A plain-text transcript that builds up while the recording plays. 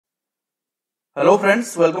Hello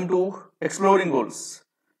friends, welcome to Exploring Goals.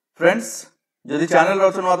 Friends, जदि channel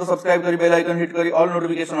रचन तो subscribe करी बेल आइकन हिट करी ऑल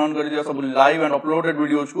नोटिफिकेशन ऑन करी दिया सब लाइव एंड अपलोडेड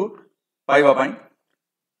वीडियोस को पाइबा पाई.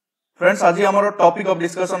 फ्रेंड्स आज हमर टॉपिक ऑफ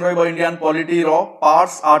डिस्कशन रहबो Indian polity row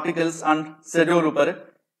parts articles and schedule ऊपर.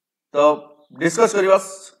 तो discuss करिवा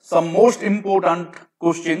some most important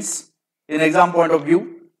questions in exam point of view.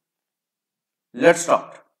 Let's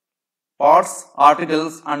start. Parts,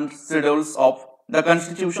 articles and schedules of the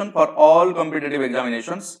Constitution for all competitive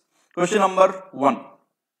examinations. Question number 1.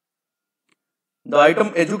 The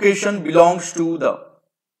item education belongs to the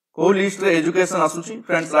whole list education asuchi.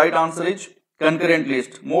 Friends, right answer is concurrent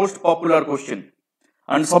list. Most popular question.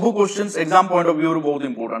 And sabu questions exam point of view both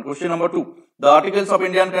important. Question number 2. The articles of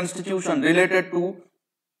Indian Constitution related to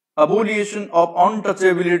abolition of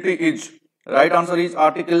untouchability is. Right answer is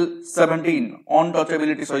article 17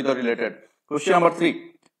 untouchability sahiත related. Question number 3.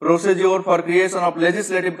 Procedure for creation of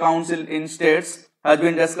legislative council in states has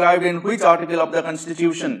been described in which article of the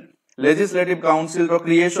Constitution? Legislative council ro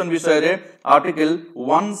creation विषय रे article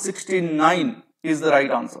 169 is the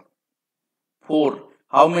right answer. 4.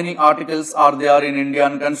 How many articles are there in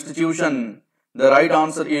Indian Constitution? The right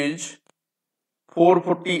answer is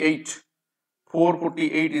 448.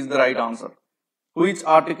 448 is the right answer. Which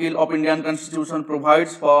article of Indian Constitution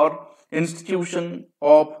provides for institution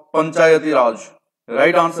of Panchayati Raj?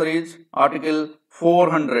 Right answer is article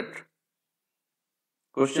 400.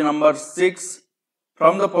 Question number 6.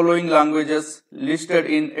 From the following languages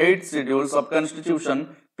listed in 8 schedules of Constitution,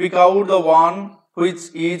 pick out the one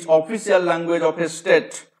which is official language of a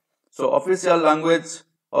state. So official language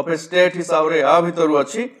of a state हिसाब रे आ भितरु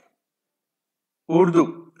अछि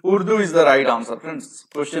Urdu. Urdu is the right answer, friends.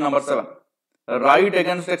 Question number 7. Right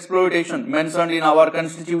against exploitation mentioned in our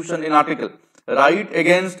Constitution in article. Right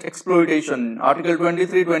against exploitation, article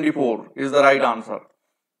 23-24 is the right answer.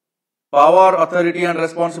 Power, authority and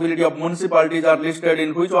responsibility of municipalities are listed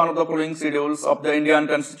in which one of the following schedules of the Indian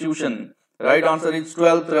Constitution? Right answer is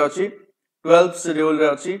 12th re achi. 12th schedule re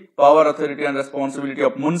achi power, authority and responsibility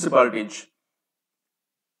of municipalities.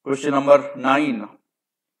 Question number 9.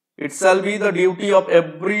 It shall be the duty of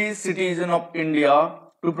every citizen of India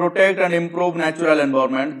to protect and improve natural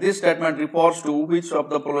environment. This statement refers to which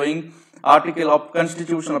of the following article of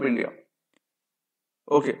Constitution of India?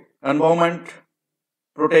 Okay, environment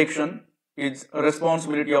protection is a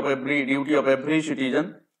responsibility of duty of every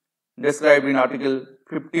citizen described in article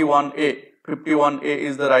 51A. 51A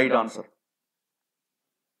is the right answer.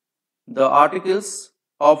 The articles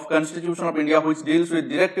of Constitution of India which deals with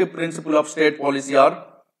directive principle of state policy are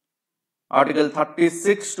Article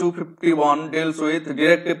 36 to 51 deals with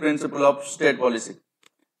directive principle of state policy.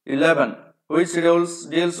 11. Which schedules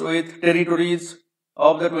deals with territories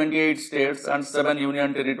of the 28 states and 7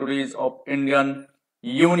 union territories of Indian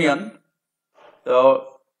Union.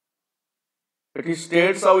 So, it is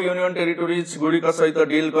states of union territories gudika sahita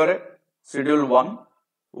deal kare. Schedule 1.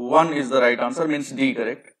 1 is the right answer, means D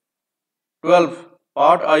correct. 12.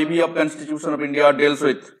 Part IB of Constitution of India deals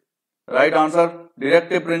with. Right answer,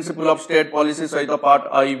 directive principle of state policy सहित part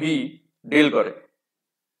IV deal करे.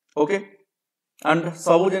 Okay, and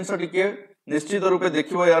सबु जिनस टिके निश्चित रूपे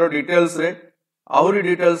देखिबो यार details रे आउरी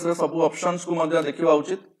details रे सबु ऑप्शंस को मध्य देखिबा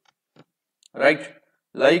उचित. Right,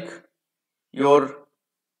 like your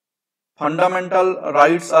fundamental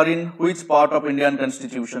rights are in which part of Indian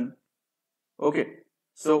Constitution? Okay,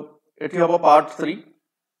 so it you have a part 3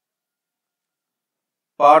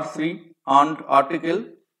 and article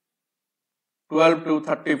 12 to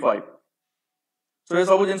 35. So ये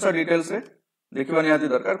सब जिनसा डिटेल्स रे देखिबा निहाती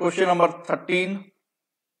दरकार. Question number 13.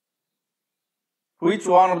 Which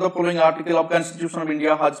one of the following article of Constitution of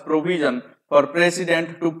India has provision for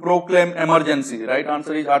president to proclaim emergency? Right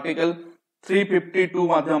answer is article 352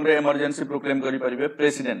 माध्यम रे emergency proclaim करि परिबे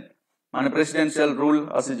president माने presidential rule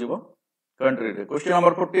आसी जिवो country रे. Question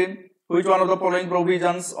number 14. Which one of the following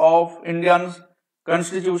provisions of Indian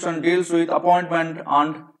Constitution deals with appointment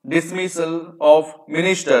and dismissal of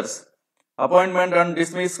ministers? Appointment and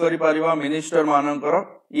dismiss करि परिबा minister मानकर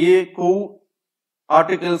ये को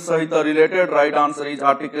article सहित related. Right answer is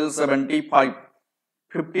article 75.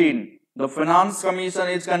 15. The Finance Commission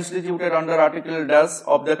is constituted under article dash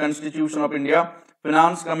of the Constitution of India.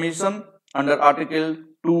 Finance Commission under article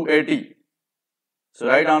 280. So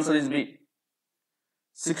right answer is B.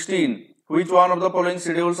 16. Which one of the following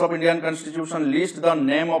schedules of Indian Constitution lists the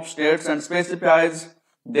name of states and specifies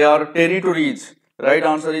their territories? Right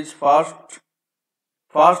answer is first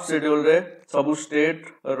schedule रे सबु state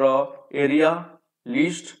रा area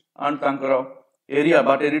list and तांकर area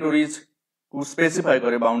बा territories को specify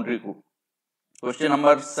करे boundary को. Question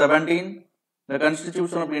number 17. The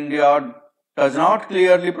Constitution of India does not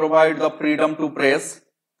clearly provide the freedom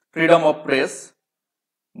of press,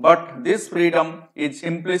 but this freedom is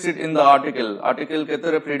implicit in the article. Article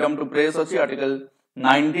केतरे freedom to press अछि? Article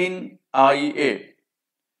 19 IA.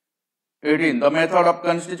 18. The method of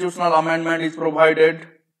constitutional amendment is provided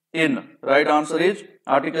in. Right answer is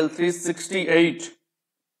Article 368.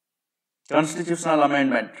 Constitutional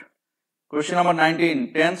amendment. Question number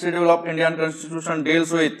 19. 10th schedule of Indian Constitution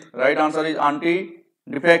deals with. Right answer is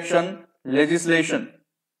anti-defection legislation.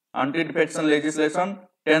 Anti-defection legislation.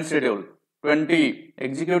 10th schedule. 20.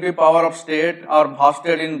 Executive power of state are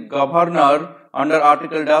vested in governor under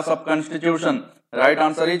Article dash of Constitution. Right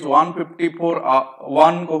answer is 154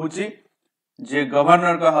 1 कहुची J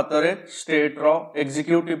governor का हातरे state रो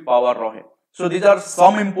executive power रहे. So these are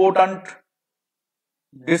some important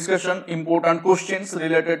discussion, important questions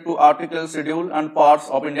related to article, schedule and parts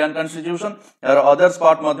of Indian Constitution. There are others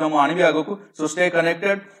part madhyam आनिबे आगोकु. So stay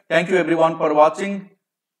connected. Thank you everyone for watching.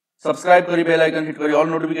 Subscribe करी, bell icon hit करी, all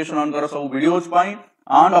notification on करो सब videos pi.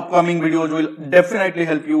 And upcoming videos will definitely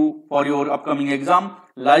help you for your upcoming exam.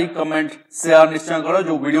 Like, comment, share निश्चय करो.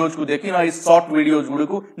 जो videos को देखी ना इस short videos गुड़े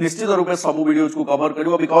को निश्चित रूपे सब videos को cover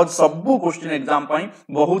करियो because सबू question exam पाई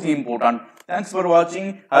बहुत ही important. Thanks for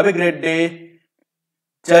watching. Have a great day.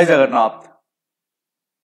 जय जगन्नाथ.